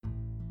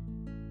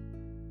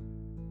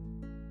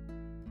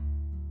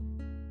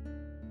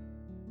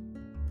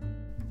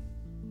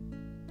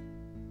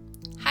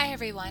Hi,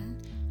 everyone.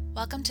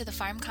 Welcome to the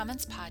Farm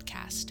Commons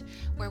podcast,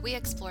 where we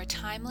explore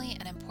timely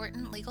and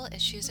important legal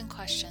issues and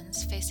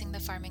questions facing the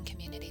farming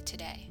community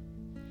today.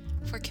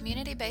 For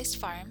community-based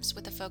farms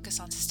with a focus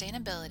on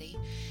sustainability,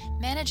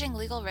 managing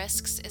legal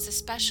risks is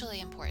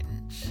especially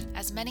important,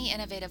 as many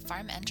innovative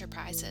farm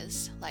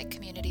enterprises, like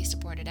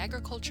community-supported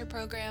agriculture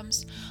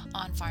programs,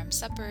 on-farm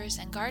suppers,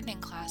 and gardening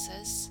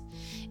classes,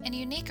 and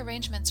unique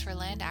arrangements for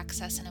land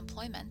access and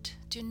employment,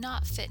 do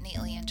not fit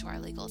neatly into our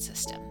legal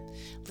system,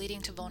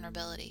 leading to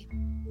vulnerability.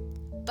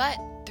 But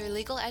through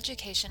legal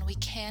education, we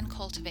can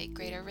cultivate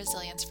greater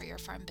resilience for your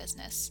farm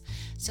business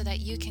so that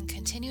you can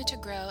continue to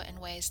grow in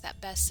ways that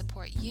best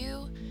support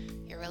you,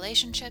 your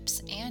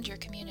relationships, and your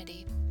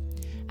community.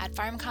 At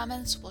Farm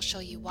Commons, we'll show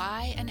you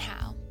why and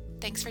how.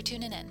 Thanks for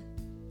tuning in.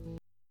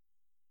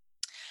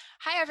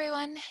 Hi,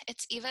 everyone.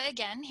 It's Eva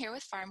again here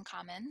with Farm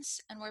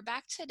Commons, and we're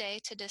back today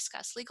to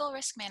discuss legal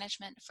risk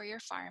management for your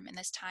farm in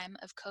this time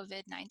of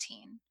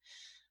COVID-19.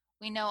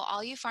 We know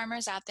all you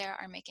farmers out there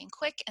are making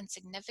quick and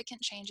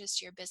significant changes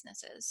to your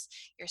businesses,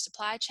 your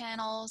supply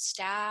channels,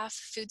 staff,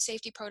 food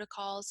safety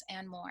protocols,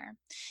 and more.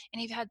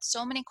 And you've had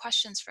so many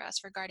questions for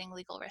us regarding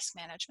legal risk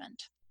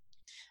management.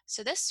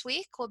 So this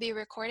week, we'll be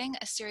recording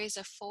a series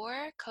of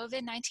 4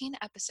 COVID-19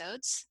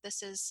 episodes.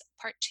 This is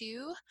part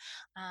 2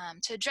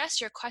 to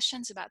address your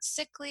questions about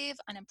sick leave,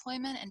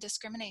 unemployment and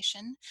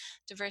discrimination,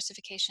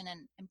 diversification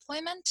in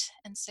employment,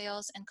 and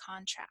sales and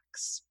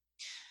contracts.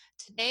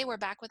 Today, we're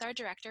back with our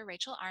director,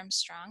 Rachel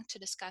Armstrong, to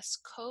discuss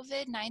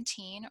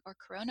COVID-19 or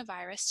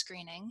coronavirus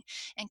screening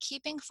and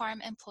keeping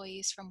farm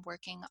employees from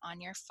working on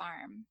your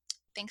farm.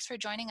 Thanks for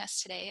joining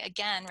us today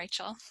again,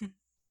 Rachel.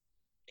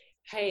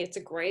 Hey, it's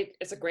a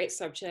great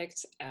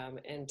subject,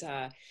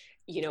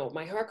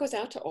 my heart goes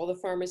out to all the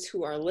farmers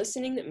who are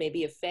listening that may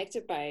be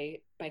affected by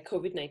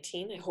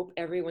COVID-19. I hope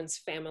everyone's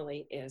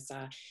family is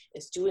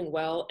doing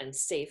well and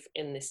safe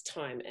in this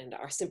time, and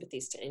our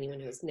sympathies to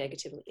anyone who is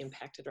negatively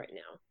impacted right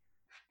now.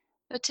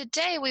 So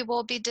today we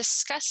will be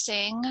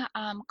discussing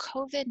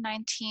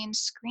COVID-19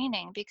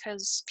 screening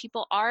because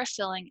people are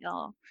feeling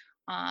ill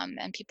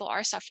and people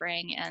are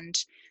suffering, and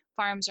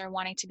farms are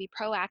wanting to be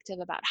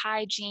proactive about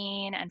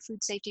hygiene and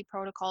food safety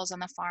protocols on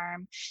the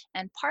farm.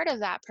 And part of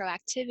that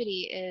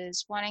proactivity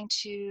is wanting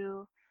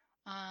to,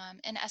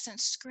 in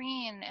essence,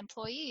 screen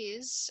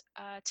employees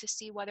to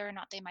see whether or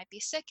not they might be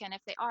sick, and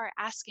if they are,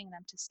 asking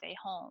them to stay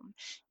home.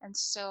 And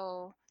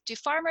so, do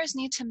farmers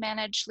need to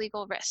manage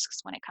legal risks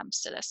when it comes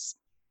to this?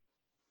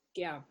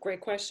 Yeah,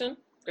 great question.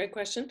 Great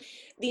question.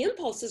 The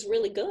impulse is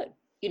really good.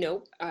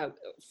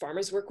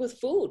 Farmers work with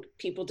food.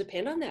 People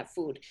depend on that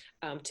food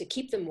to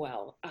keep them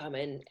well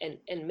and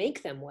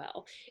make them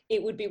well.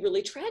 It would be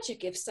really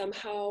tragic if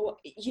somehow,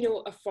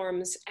 a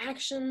farm's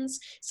actions,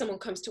 someone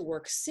comes to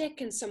work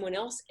sick and someone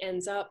else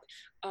ends up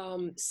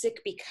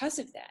sick because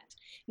of that.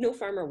 No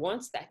farmer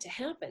wants that to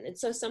happen. And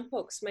so some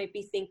folks might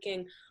be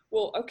thinking,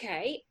 well,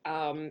 okay,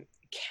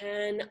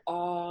 can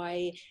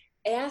I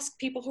ask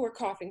people who are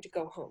coughing to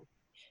go home?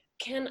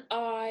 Can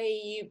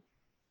I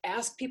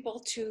ask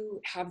people to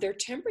have their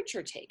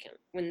temperature taken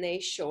when they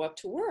show up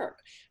to work?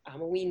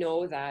 We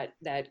know that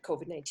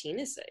COVID-19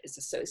 is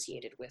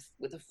associated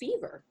with a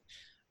fever.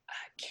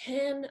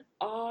 Can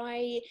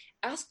I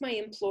ask my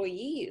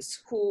employees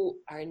who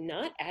are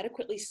not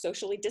adequately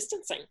socially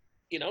distancing?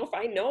 If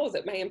I know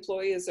that my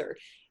employees are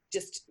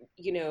just,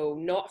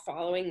 not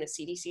following the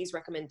CDC's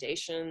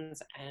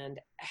recommendations and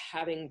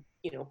having,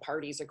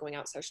 parties or going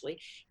out socially,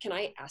 can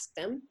I ask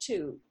them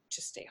to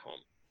stay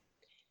home?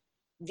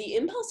 The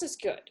impulse is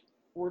good.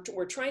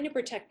 We're trying to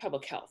protect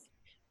public health,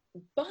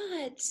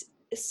 but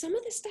some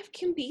of this stuff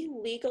can be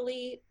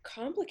legally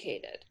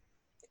complicated.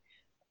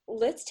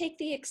 Let's take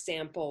the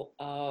example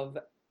of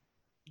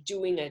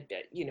doing a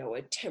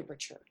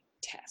temperature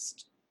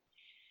test.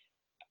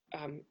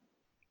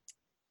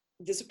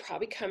 This will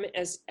probably come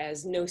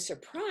as no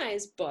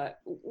surprise, but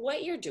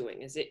what you're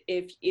doing is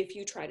if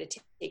you try to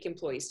take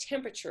employees'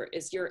 temperature,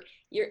 is you're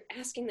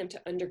asking them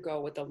to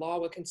undergo what the law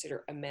would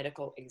consider a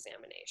medical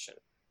examination.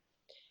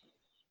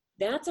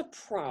 That's a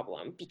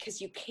problem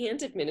because you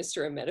can't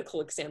administer a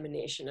medical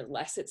examination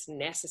unless it's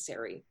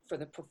necessary for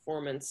the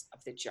performance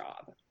of the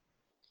job.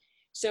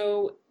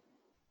 So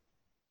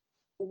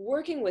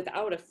working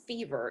without a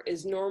fever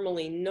is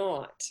normally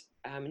not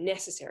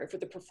necessary for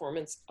the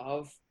performance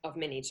of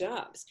many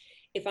jobs.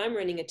 If I'm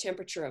running a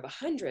temperature of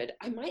 100,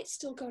 I might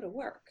still go to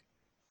work.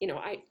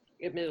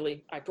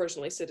 Admittedly, I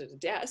personally sit at a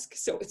desk,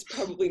 so it's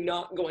probably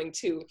not going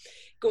to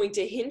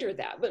hinder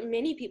that. But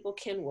many people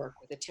can work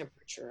with a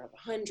temperature of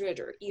 100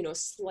 or,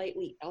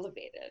 slightly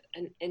elevated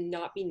and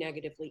not be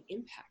negatively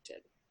impacted.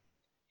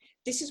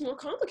 This is more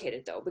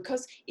complicated, though,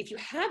 because if you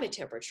have a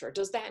temperature,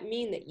 does that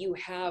mean that you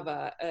have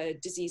a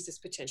disease that's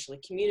potentially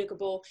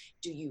communicable?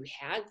 Do you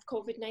have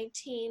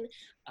COVID-19?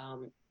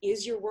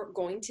 Is your work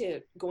going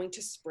to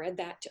spread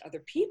that to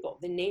other people?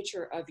 The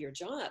nature of your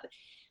job.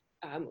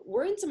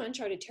 We're in some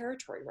uncharted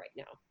territory right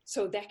now,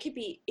 so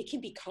it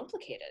can be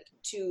complicated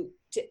to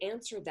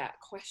answer that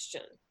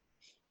question.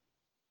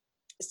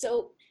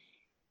 So,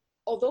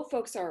 although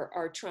folks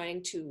are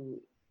trying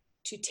to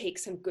to take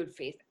some good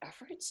faith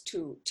efforts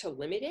to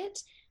limit it.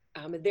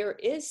 There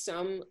is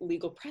some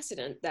legal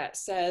precedent that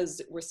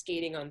says we're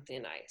skating on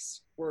thin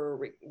ice.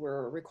 We're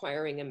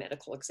requiring a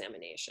medical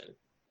examination.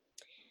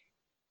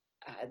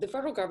 The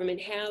federal government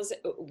has,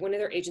 one of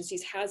their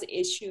agencies has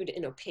issued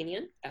an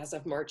opinion as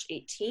of March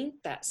 18th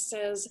that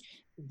says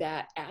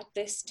that at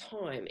this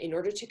time, in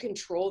order to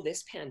control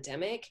this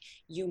pandemic,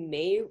 you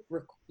may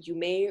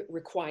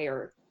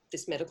require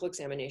this medical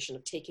examination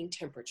of taking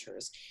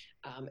temperatures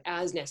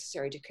as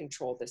necessary to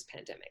control this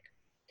pandemic.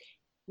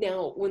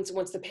 Now, once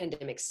the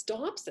pandemic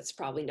stops, that's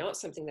probably not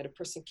something that a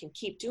person can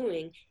keep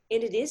doing,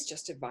 and it is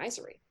just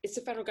advisory. It's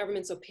the federal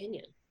government's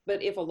opinion.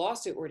 But if a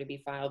lawsuit were to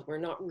be filed, we're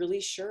not really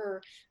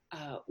sure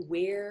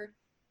where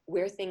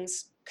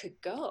things could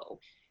go.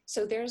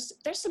 So there's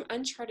some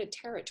uncharted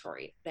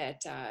territory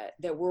that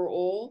we're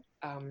all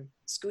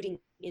scooting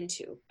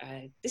into.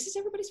 This is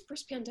everybody's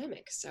first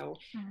pandemic, so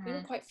we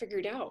haven't quite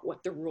figured out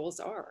what the rules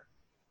are.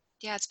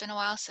 Yeah, it's been a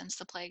while since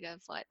the plague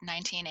of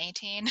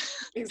 1918.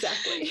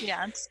 Exactly.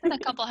 Yeah, it's been a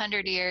couple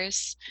hundred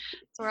years.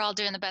 So we're all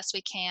doing the best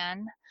we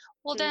can.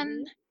 Well,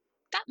 then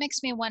that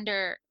makes me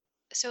wonder,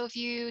 so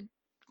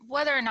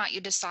whether or not you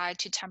decide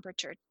to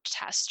temperature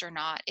test or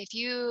not, if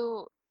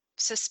you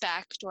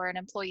suspect or an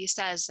employee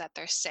says that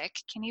they're sick,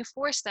 can you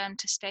force them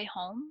to stay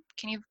home?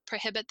 Can you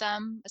prohibit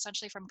them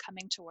essentially from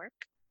coming to work?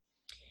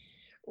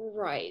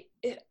 Right.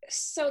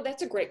 So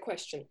that's a great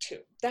question too.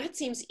 That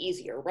seems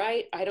easier,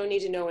 right? I don't need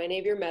to know any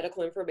of your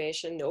medical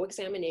information, no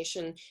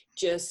examination,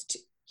 just,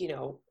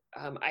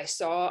 I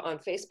saw on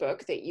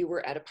Facebook that you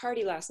were at a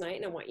party last night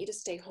and I want you to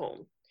stay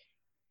home.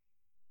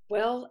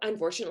 Well,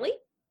 unfortunately,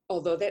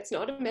 although that's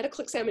not a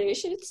medical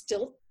examination, it's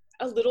still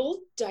a little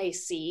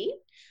dicey.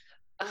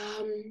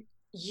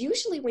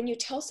 Usually when you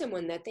tell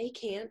someone that they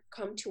can't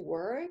come to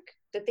work,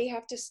 that they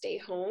have to stay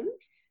home,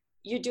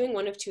 you're doing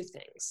one of two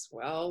things.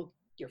 Well,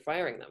 you're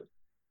firing them.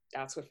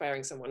 That's what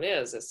firing someone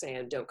is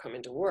saying, don't come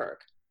into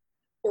work.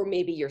 Or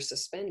maybe you're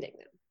suspending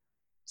them.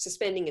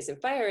 Suspending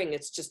isn't firing,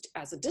 it's just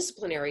as a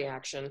disciplinary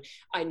action,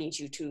 I need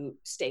you to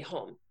stay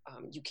home.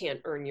 You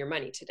can't earn your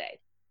money today.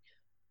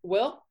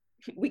 Well,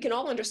 we can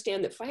all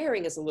understand that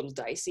firing is a little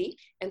dicey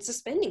and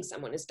suspending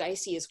someone is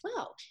dicey as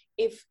well.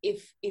 If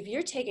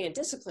you're taking a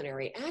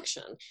disciplinary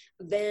action,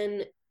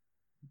 then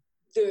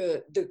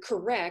the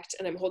correct,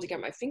 and I'm holding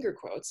out my finger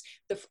quotes,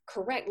 the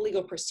correct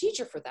legal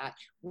procedure for that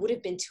would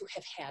have been to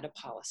have had a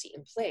policy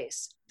in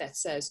place that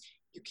says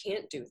you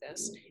can't do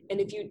this.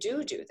 And if you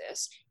do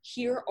this,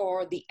 here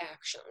are the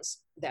actions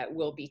that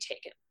will be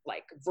taken,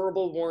 like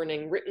verbal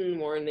warning, written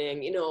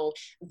warning,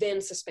 then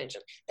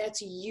suspension.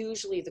 That's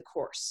usually the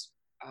course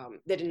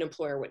that an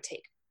employer would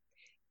take.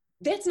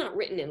 That's not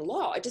written in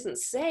law. It doesn't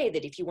say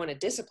that if you want to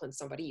discipline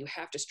somebody, you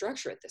have to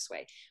structure it this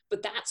way.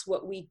 But that's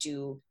what we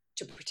do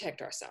to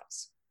protect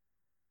ourselves.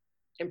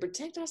 And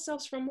protect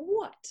ourselves from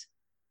what?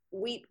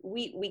 We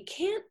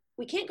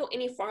can't go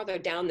any farther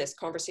down this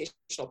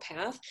conversational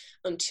path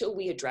until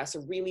we address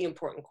a really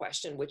important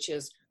question, which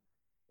is,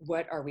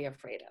 what are we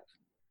afraid of?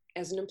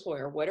 As an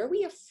employer, what are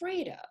we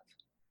afraid of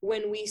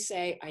when we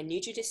say, I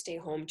need you to stay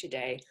home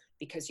today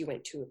because you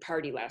went to a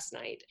party last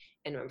night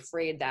and I'm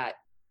afraid that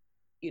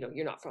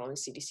you're not following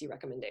CDC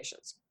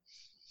recommendations?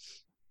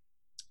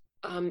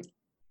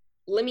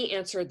 Let me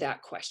answer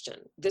that question.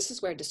 This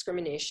is where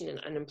discrimination and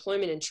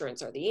unemployment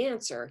insurance are the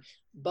answer,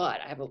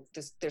 but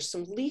there's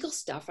some legal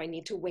stuff I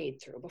need to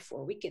wade through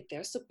before we get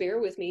there, so bear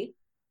with me,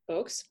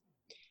 folks.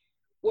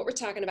 What we're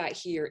talking about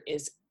here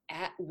is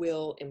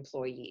at-will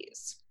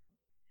employees.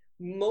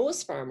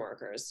 Most farm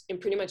workers in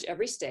pretty much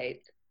every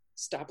state,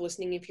 stop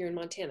listening if you're in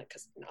Montana,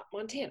 because not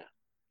Montana,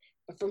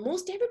 but for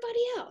most everybody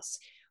else,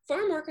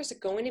 farm workers are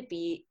going to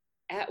be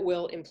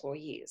at-will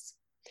employees.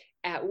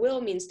 At will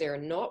means they're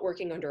not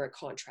working under a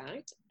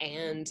contract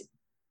and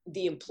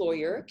the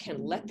employer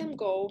can let them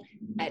go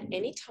at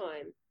any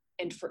time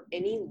and for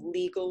any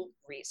legal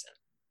reason.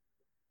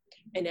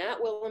 An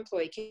at-will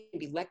employee can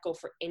be let go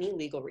for any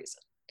legal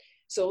reason.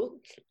 So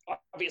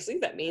obviously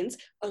that means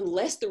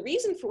unless the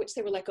reason for which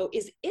they were let go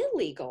is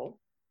illegal,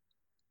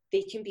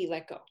 they can be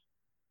let go.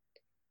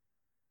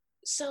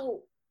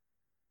 So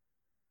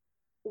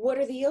what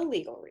are the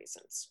illegal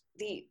reasons?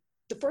 The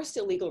first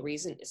illegal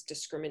reason is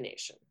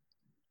discrimination.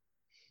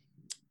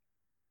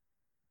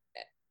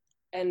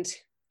 And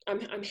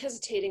I'm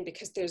hesitating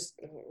because there's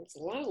a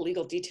lot of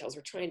legal details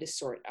we're trying to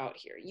sort out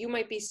here. You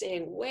might be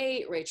saying,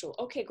 wait, Rachel,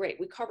 okay, great.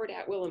 We covered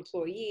at-will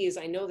employees.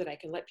 I know that I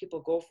can let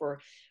people go for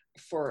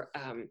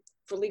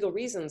legal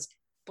reasons,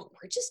 but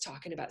we're just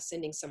talking about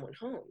sending someone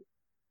home.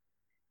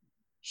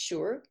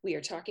 Sure, we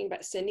are talking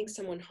about sending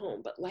someone home,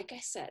 but like I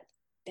said,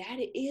 that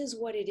is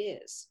what it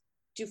is.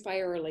 To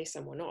fire or lay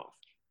someone off,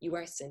 you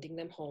are sending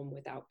them home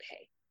without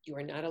pay. You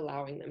are not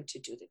allowing them to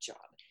do the job.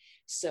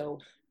 So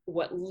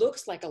what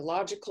looks like a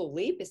logical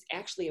leap is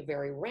actually a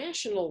very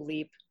rational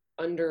leap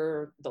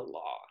under the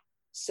law.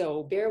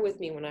 So bear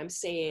with me when I'm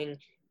saying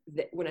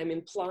that, when I'm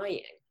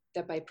implying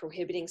that by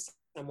prohibiting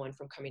someone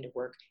from coming to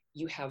work,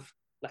 you have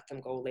let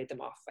them go, laid them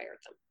off, fired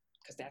them,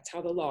 because that's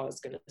how the law is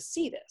going to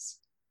see this.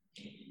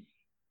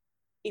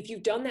 if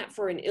you've done that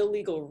for an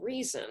illegal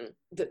reason,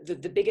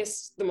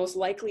 the most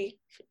likely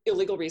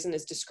illegal reason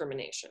is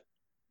discrimination.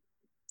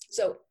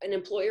 So an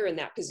employer in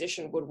that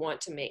position would want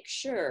to make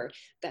sure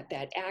that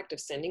that act of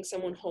sending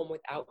someone home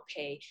without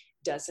pay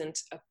doesn't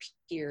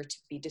appear to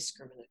be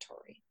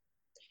discriminatory.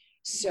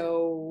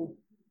 So,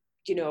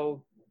 you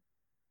know,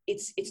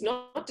 it's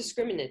not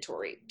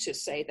discriminatory to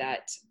say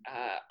that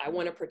I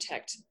want to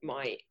protect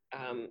my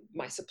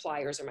my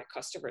suppliers or my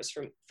customers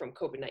from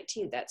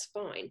COVID-19. That's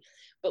fine,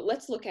 but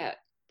let's look at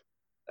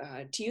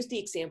to use the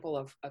example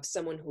of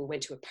someone who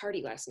went to a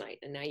party last night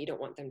and now you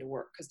don't want them to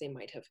work because they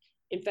might have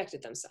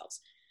infected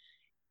themselves.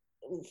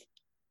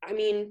 I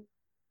mean,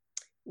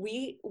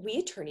 we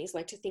attorneys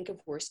like to think of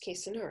worst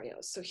case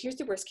scenarios. So here's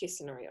the worst case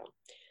scenario.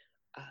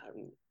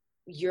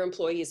 Your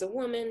employee is a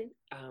woman,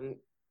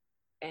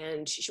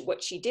 and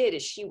what she did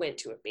is she went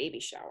to a baby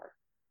shower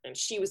and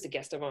she was the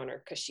guest of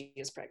honor because she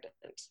is pregnant.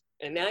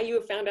 And now you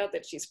have found out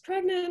that she's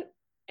pregnant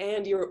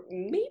and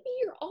maybe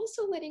you're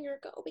also letting her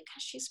go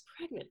because she's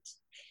pregnant.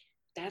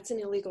 That's an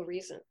illegal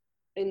reason.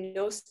 In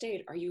no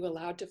state are you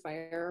allowed to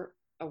fire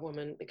a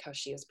woman because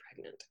she is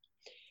pregnant.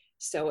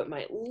 So it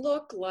might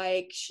look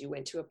like she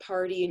went to a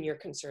party and you're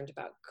concerned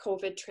about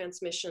COVID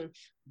transmission,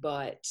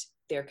 but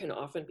there can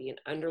often be an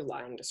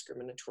underlying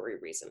discriminatory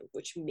reason,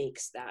 which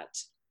makes that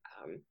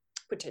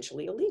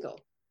potentially illegal.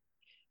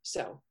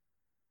 So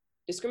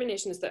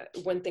discrimination is the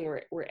one thing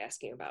we're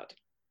asking about.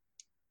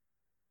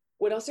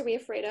 What else are we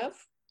afraid of?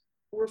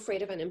 We're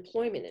afraid of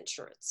unemployment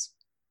insurance.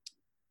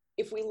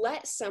 If we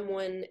let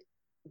someone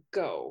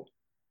go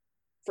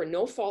for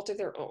no fault of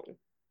their own,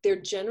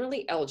 they're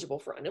generally eligible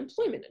for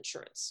unemployment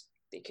insurance.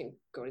 They can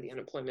go to the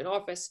unemployment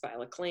office,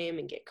 file a claim,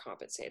 and get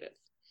compensated.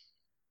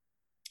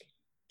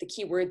 The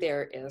key word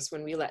there is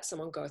when we let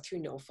someone go through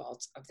no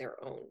fault of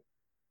their own.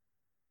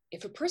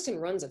 If a person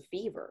runs a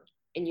fever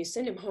and you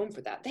send them home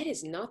for that, that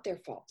is not their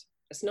fault.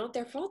 It's not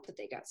their fault that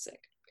they got sick.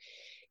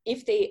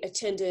 If they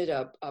attended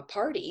a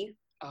party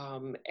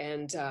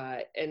and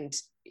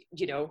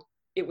you know,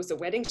 it was a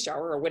wedding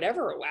shower or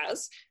whatever it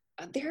was,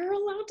 they're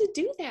allowed to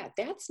do that.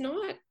 That's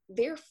not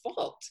their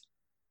fault.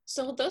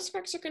 So those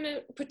folks are going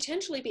to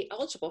potentially be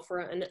eligible for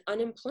an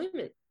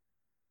unemployment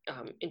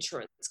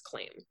insurance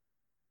claim.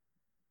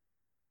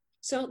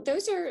 So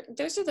those are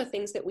the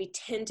things that we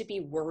tend to be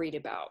worried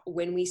about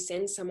when we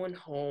send someone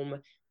home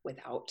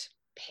without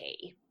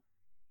pay.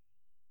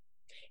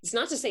 It's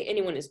not to say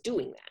anyone is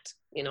doing that.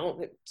 You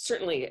know,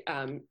 certainly,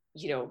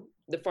 you know,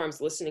 the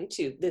farms listening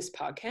to this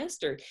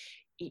podcast or,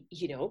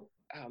 you know,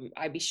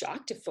 I'd be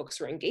shocked if folks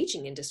were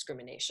engaging in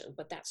discrimination,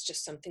 but that's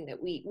just something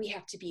that we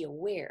have to be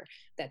aware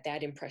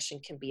that impression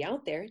can be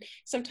out there.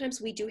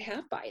 Sometimes we do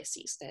have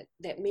biases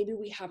that maybe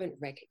we haven't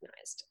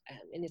recognized,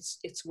 and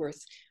it's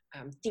worth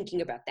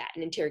thinking about that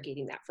and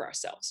interrogating that for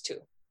ourselves too.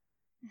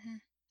 Mm-hmm.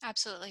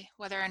 Absolutely.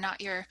 Whether or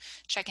not you're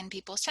checking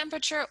people's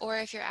temperature or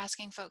if you're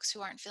asking folks who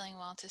aren't feeling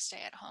well to stay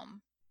at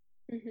home.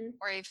 Mm-hmm.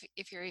 Or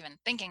if you're even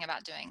thinking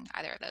about doing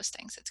either of those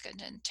things, it's good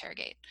to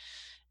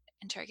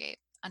interrogate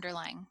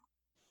underlying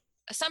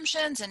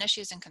assumptions and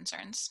issues and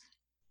concerns.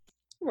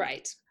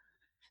 Right.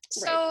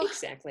 So, right.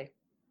 Exactly.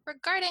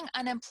 Regarding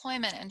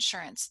unemployment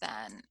insurance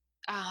then,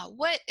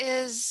 what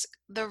is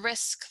the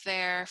risk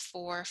there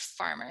for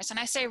farmers? And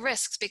I say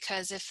risks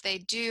because if they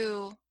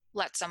do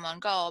let someone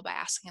go by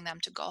asking them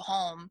to go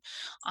home,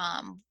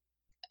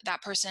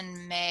 that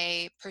person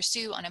may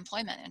pursue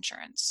unemployment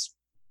insurance.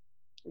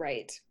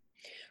 Right.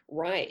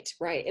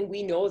 And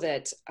we know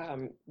that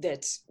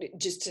that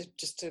just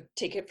to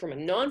take it from a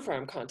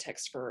non-farm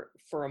context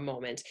for a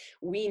moment,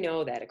 we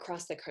know that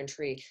across the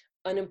country,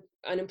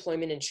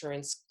 unemployment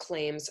insurance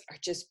claims are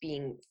just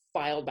being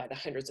filed by the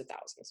hundreds of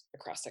thousands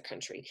across the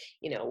country.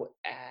 You know,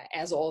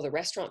 as all the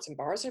restaurants and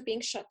bars are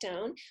being shut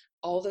down,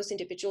 all those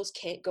individuals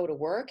can't go to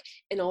work.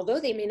 And although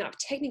they may not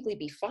technically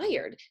be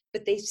fired,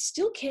 but they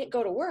still can't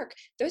go to work,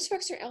 those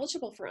folks are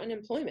eligible for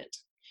unemployment.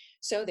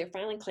 So they're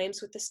filing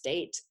claims with the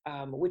state,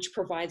 which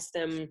provides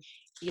them,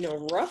 you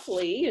know,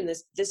 roughly, and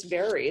this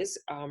varies,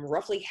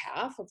 roughly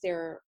half of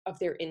their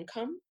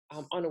income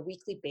on a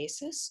weekly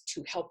basis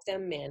to help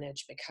them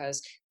manage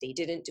because they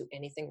didn't do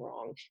anything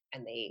wrong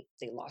and they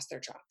lost their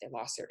job, they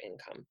lost their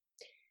income.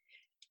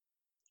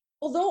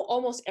 Although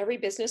almost every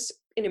business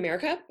in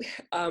America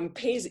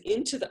pays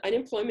into the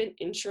unemployment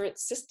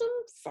insurance system,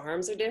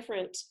 farms are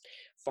different.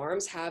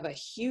 Farms have a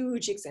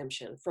huge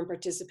exemption from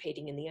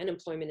participating in the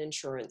unemployment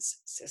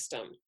insurance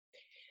system.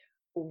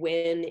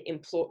 When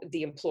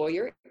the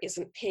employer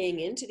isn't paying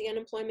into the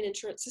unemployment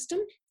insurance system,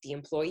 the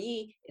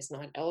employee is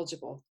not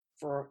eligible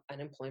for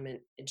unemployment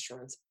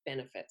insurance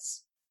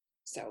benefits.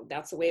 So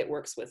that's the way it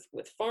works with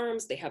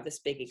farms. They have this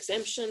big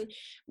exemption.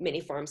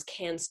 Many farms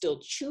can still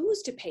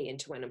choose to pay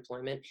into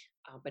unemployment,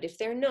 but if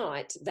they're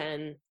not,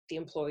 then the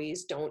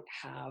employees don't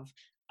have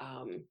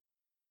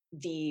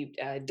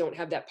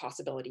that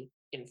possibility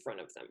in front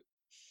of them.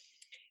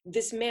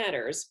 This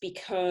matters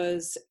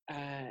because,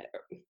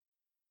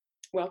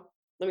 well,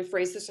 let me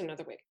phrase this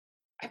another way.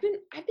 I've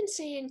been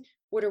saying,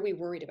 what are we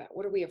worried about?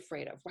 What are we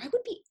afraid of? Why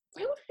would we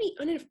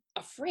be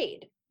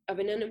afraid of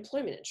an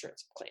unemployment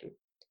insurance claim?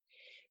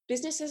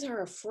 Businesses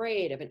are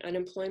afraid of an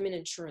unemployment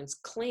insurance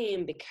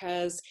claim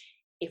because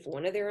if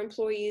one of their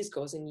employees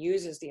goes and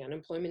uses the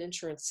unemployment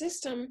insurance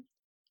system,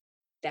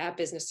 that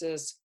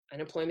business's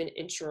unemployment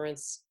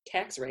insurance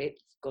tax rate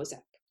goes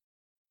up.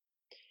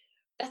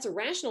 That's a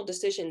rational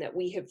decision that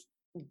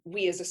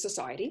we as a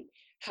society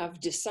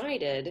have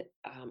decided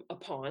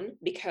upon,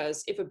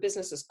 because if a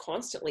business is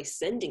constantly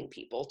sending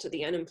people to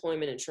the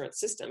unemployment insurance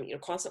system,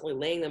 constantly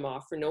laying them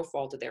off for no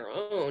fault of their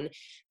own,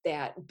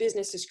 that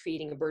business is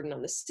creating a burden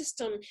on the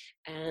system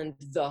and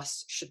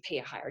thus should pay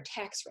a higher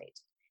tax rate.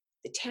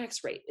 The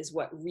tax rate is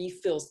what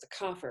refills the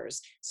coffers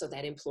so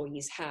that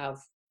employees have,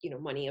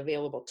 money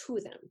available to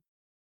them.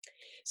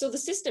 So the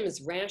system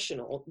is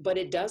rational, but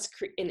it does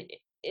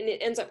and it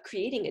ends up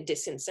creating a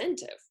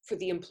disincentive for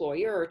the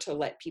employer to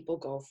let people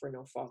go for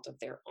no fault of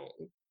their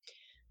own.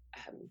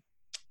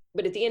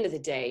 But at the end of the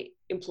day,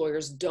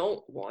 employers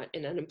don't want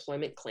an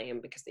unemployment claim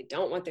because they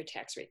don't want their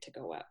tax rate to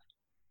go up.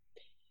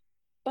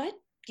 But,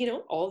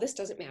 all this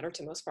doesn't matter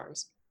to most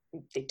farms.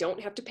 They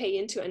don't have to pay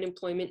into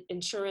unemployment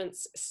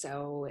insurance,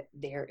 so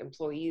their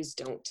employees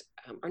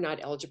are not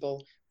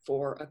eligible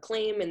for a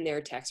claim, and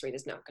their tax rate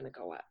is not going to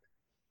go up.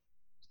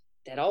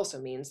 That also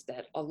means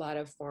that a lot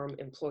of farm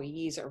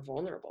employees are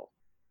vulnerable.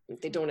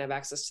 They don't have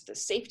access to the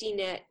safety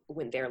net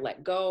when they're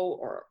let go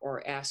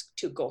or asked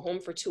to go home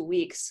for 2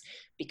 weeks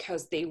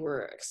because they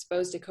were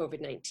exposed to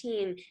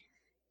COVID-19.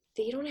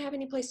 They don't have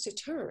any place to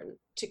turn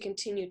to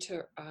continue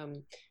to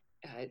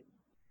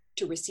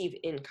receive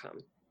income.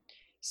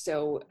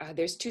 So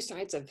there's two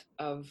sides of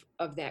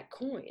that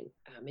coin,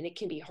 and it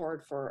can be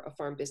hard for a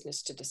farm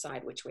business to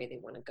decide which way they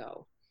want to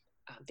go.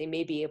 They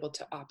may be able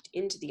to opt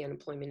into the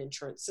unemployment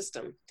insurance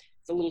system.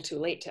 It's a little too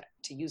late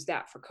to use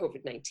that for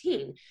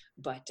COVID-19,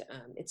 but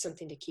it's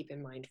something to keep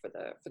in mind for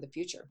the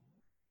future.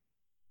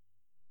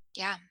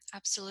 Yeah,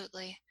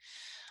 absolutely.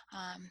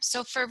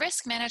 So for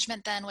risk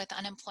management then with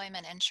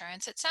unemployment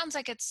insurance, it sounds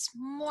like it's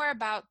more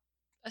about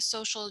a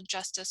social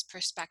justice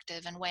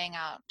perspective and weighing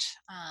out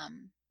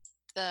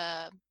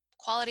the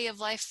quality of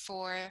life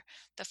for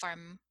the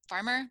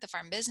farmer, the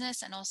farm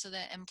business, and also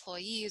the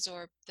employees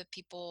or the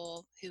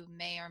people who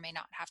may or may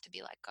not have to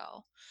be let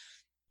go.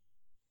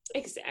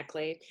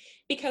 Exactly.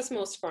 Because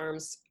most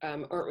farms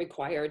aren't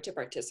required to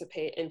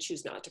participate and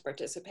choose not to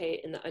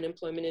participate in the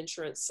unemployment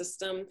insurance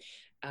system,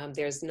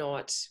 there's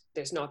not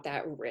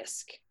that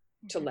risk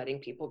to letting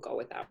people go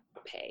without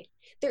pay.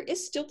 There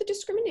is still the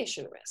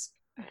discrimination risk.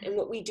 And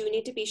what we do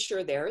need to be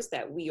sure there is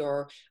that we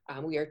are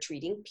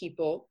treating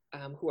people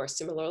who are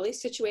similarly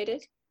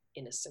situated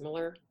in a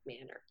similar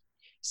manner.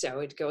 So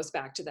it goes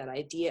back to that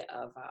idea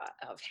of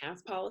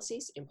have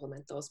policies,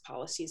 implement those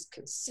policies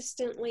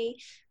consistently.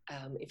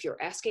 If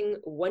you're asking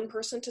one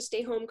person to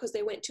stay home because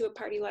they went to a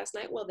party last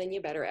night, well, then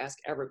you better ask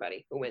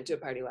everybody who went to a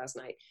party last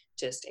night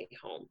to stay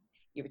home.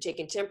 You're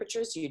taking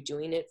temperatures, you're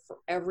doing it for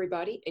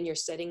everybody, and you're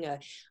setting a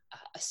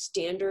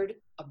standard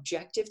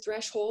objective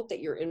threshold that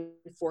you're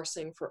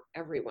enforcing for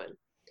everyone.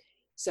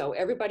 So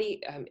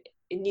everybody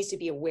it needs to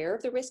be aware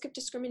of the risk of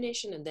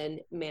discrimination and then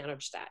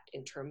manage that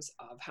in terms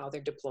of how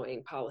they're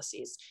deploying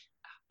policies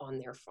on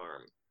their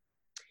farm.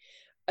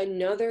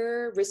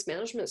 Another risk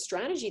management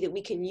strategy that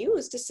we can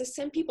use is to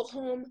send people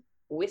home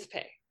with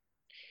pay.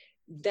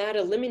 That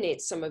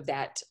eliminates some of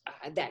that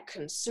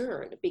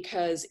concern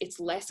because it's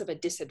less of a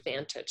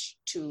disadvantage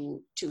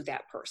to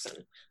that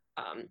person.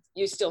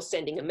 You're still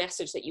sending a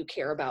message that you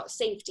care about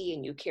safety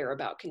and you care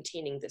about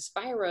containing this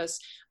virus,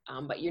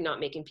 but you're not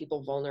making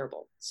people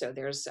vulnerable. So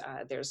there's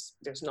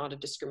not a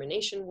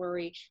discrimination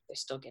worry. They're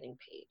still getting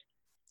paid.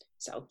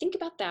 So think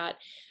about that.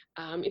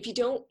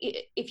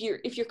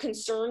 If you're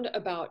concerned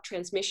about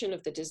transmission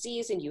of the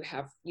disease and you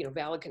have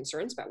valid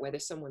concerns about whether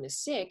someone is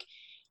sick,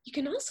 you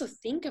can also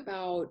think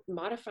about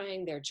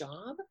modifying their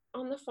job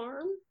on the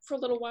farm for a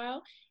little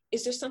while.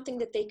 Is there something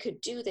that they could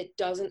do that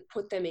doesn't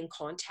put them in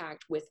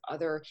contact with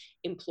other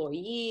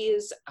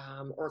employees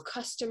or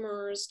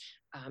customers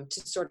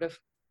to sort of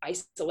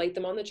isolate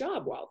them on the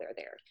job while they're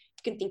there?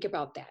 You can think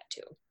about that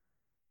too.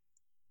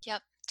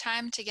 Yep.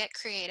 Time to get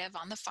creative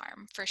on the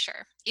farm for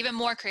sure. Even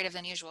more creative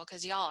than usual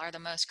because y'all are the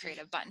most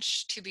creative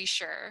bunch, to be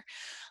sure.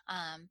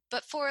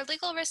 But for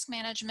legal risk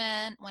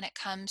management, when it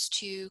comes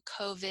to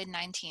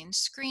COVID-19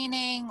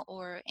 screening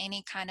or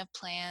any kind of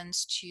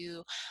plans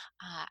to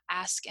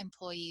ask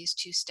employees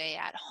to stay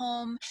at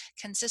home,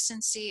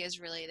 consistency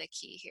is really the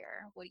key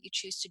here. What you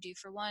choose to do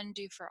for one,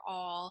 do for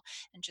all,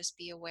 and just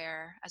be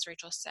aware, as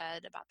Rachel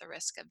said, about the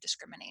risk of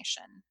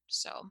discrimination.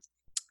 So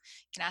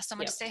you can ask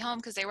someone to stay home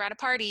because they were at a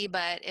party,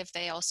 but if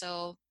they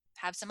also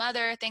have some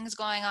other things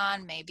going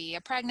on, maybe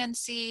a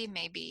pregnancy,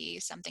 maybe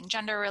something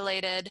gender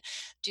related,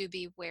 do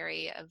be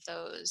wary of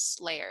those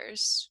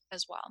layers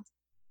as well.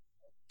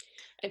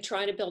 And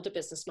try to build a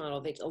business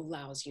model that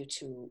allows you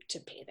to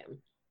pay them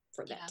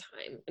for that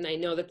time. And I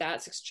know that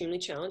that's extremely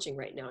challenging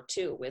right now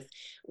too, with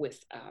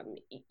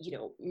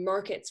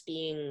markets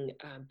being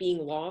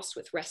lost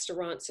with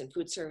restaurants and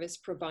food service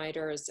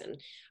providers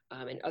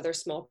and other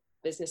small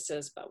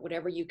businesses. But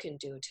whatever you can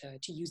do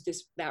to use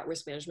that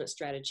risk management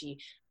strategy,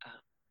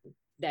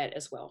 that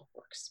as well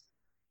works.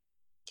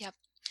 Yep.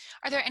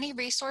 Are there any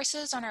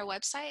resources on our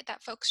website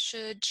that folks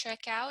should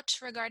check out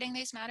regarding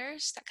these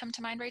matters that come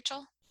to mind,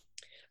 Rachel?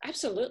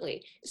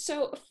 Absolutely.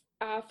 So,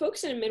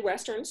 folks in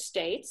Midwestern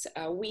states,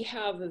 we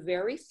have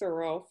very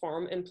thorough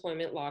farm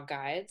employment law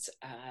guides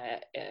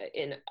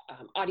in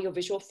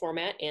audiovisual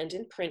format and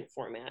in print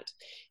format.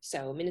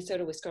 So,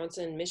 Minnesota,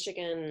 Wisconsin,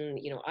 Michigan,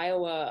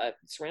 Iowa,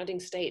 surrounding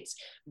states,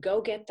 go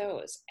get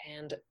those.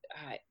 And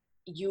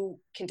you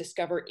can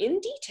discover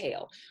in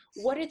detail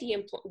when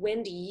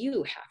do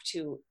you have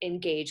to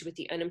engage with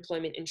the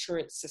unemployment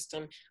insurance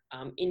system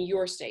in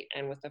your state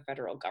and with the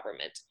federal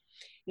government.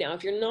 Now,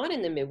 if you're not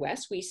in the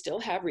Midwest, we still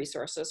have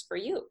resources for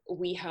you.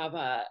 We have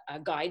a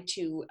guide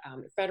to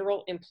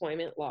federal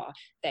employment law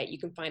that you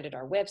can find at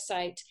our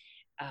website,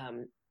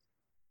 and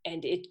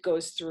it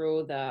goes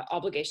through the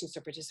obligations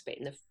to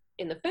participate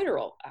in the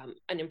federal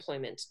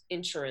unemployment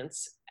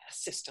insurance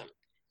system.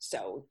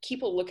 So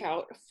keep a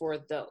lookout for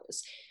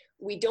those.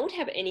 We don't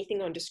have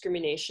anything on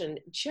discrimination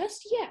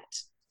just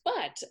yet,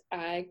 but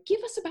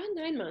give us about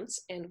 9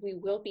 months and we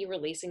will be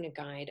releasing a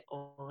guide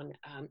on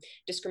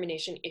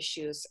discrimination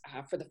issues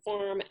for the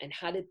farm and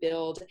how to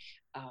build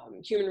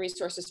human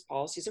resources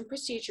policies and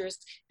procedures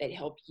that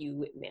help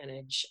you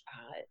manage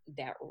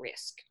that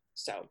risk.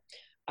 So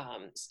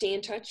stay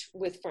in touch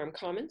with Farm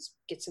Commons,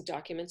 get some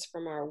documents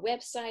from our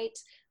website,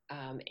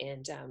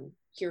 and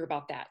hear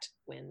about that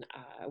when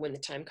the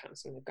time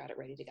comes and we've got it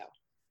ready to go.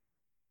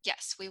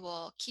 Yes, we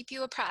will keep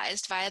you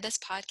apprised via this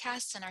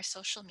podcast and our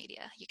social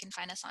media. You can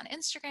find us on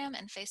Instagram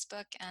and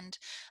Facebook, and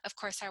of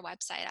course, our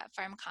website at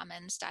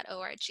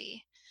farmcommons.org.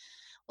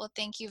 Well,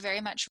 thank you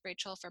very much,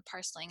 Rachel, for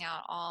parceling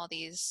out all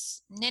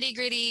these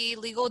nitty-gritty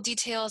legal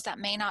details that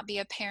may not be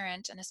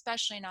apparent, and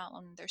especially not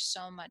when there's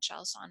so much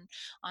else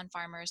on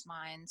farmers'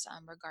 minds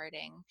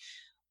regarding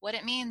what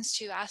it means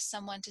to ask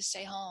someone to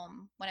stay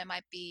home when it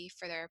might be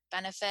for their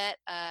benefit,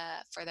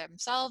 for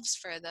themselves,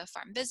 for the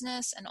farm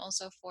business, and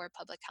also for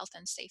public health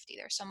and safety.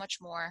 There's so much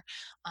more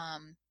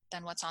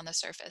than what's on the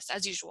surface,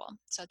 as usual.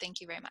 So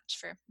thank you very much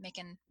for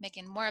making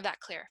more of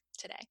that clear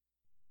today.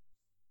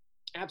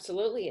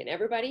 Absolutely. And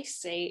everybody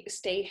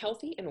stay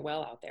healthy and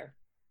well out there.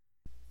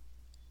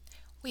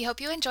 We hope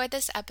you enjoyed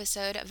this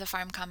episode of the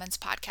Farm Commons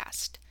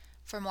podcast.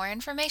 For more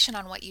information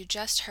on what you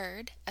just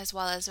heard, as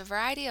well as a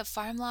variety of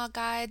farm law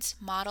guides,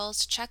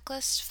 models,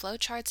 checklists,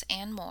 flowcharts,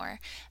 and more,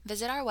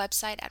 visit our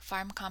website at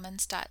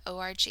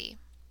farmcommons.org.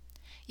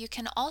 You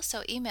can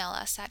also email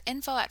us at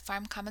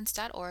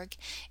info@farmcommons.org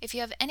if you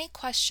have any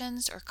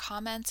questions or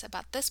comments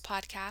about this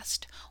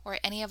podcast or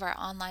any of our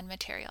online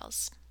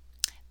materials.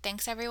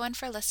 Thanks everyone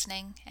for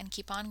listening, and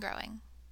keep on growing.